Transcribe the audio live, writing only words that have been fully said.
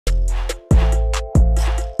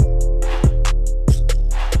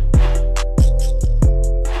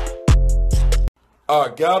I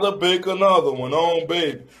gotta bake another one on,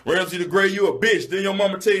 baby. Ramsey the Great, you a bitch. Didn't your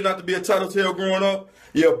mama tell you not to be a tattletale growing up?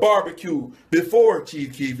 Yeah, barbecue before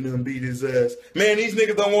Chief Keef and them beat his ass. Man, these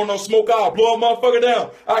niggas don't want no smoke. I'll blow a motherfucker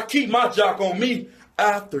down. I keep my jock on me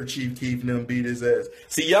after Chief Keef and them beat his ass.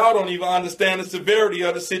 See, y'all don't even understand the severity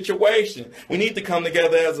of the situation. We need to come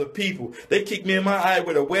together as a people. They kicked me in my eye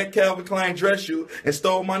with a wet Calvin Klein dress shoe and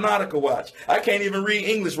stole my Nautica watch. I can't even read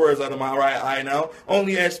English words out of my right eye now.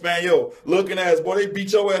 Only Espanol. Looking ass, boy, they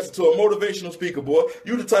beat your ass into a motivational speaker, boy.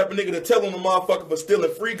 You the type of nigga to tell on the motherfucker for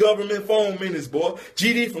stealing free government phone minutes, boy.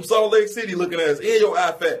 GD from Salt Lake City looking ass. And your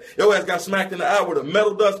eye fat. Your ass got smacked in the eye with a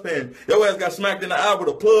metal dustpan. Your ass got smacked in the eye with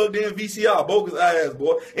a plugged-in VCR. Bogus eye ass,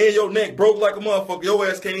 boy. And your neck broke like a motherfucker. Your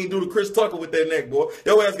ass can't even do the Chris Tucker with that neck, boy.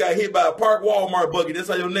 Your ass got hit by a park Walmart buggy. That's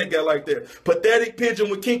how your neck got like that. Pathetic pigeon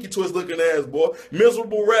with kinky twist looking ass, boy.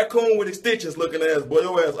 Miserable raccoon with extensions looking ass, boy.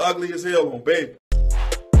 Your ass ugly as hell on, baby.